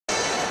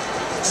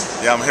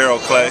Yeah, I'm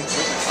Harold Clay.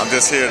 I'm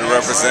just here to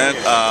represent,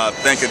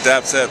 thanking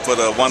DAPSET for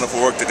the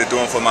wonderful work that they're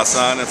doing for my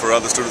son and for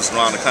other students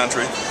around the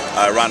country,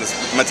 around the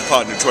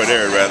metropolitan Detroit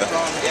area rather.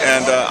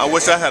 And I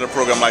wish I had a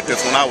program like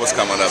this when I was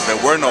coming up.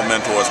 There were no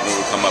mentors when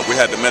we come up. We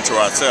had to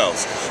mentor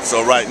ourselves.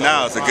 So right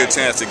now it's a good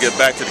chance to get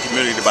back to the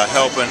community by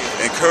helping,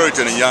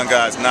 encouraging the young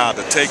guys now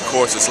to take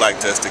courses like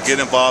this, to get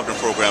involved in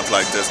programs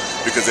like this,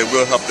 because it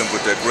will help them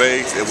with their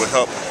grades, it will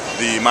help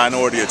the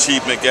minority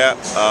achievement gap,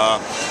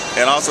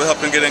 and also help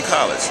them get in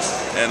college.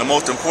 And the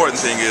most important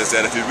thing is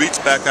that if you reach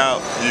back out,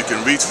 you can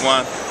reach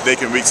one, they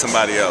can reach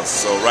somebody else.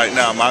 So right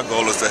now my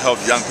goal is to help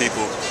young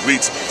people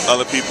reach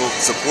other people,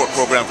 support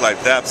programs like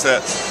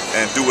DAPSET,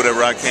 and do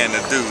whatever I can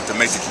to do to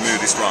make the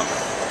community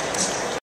stronger.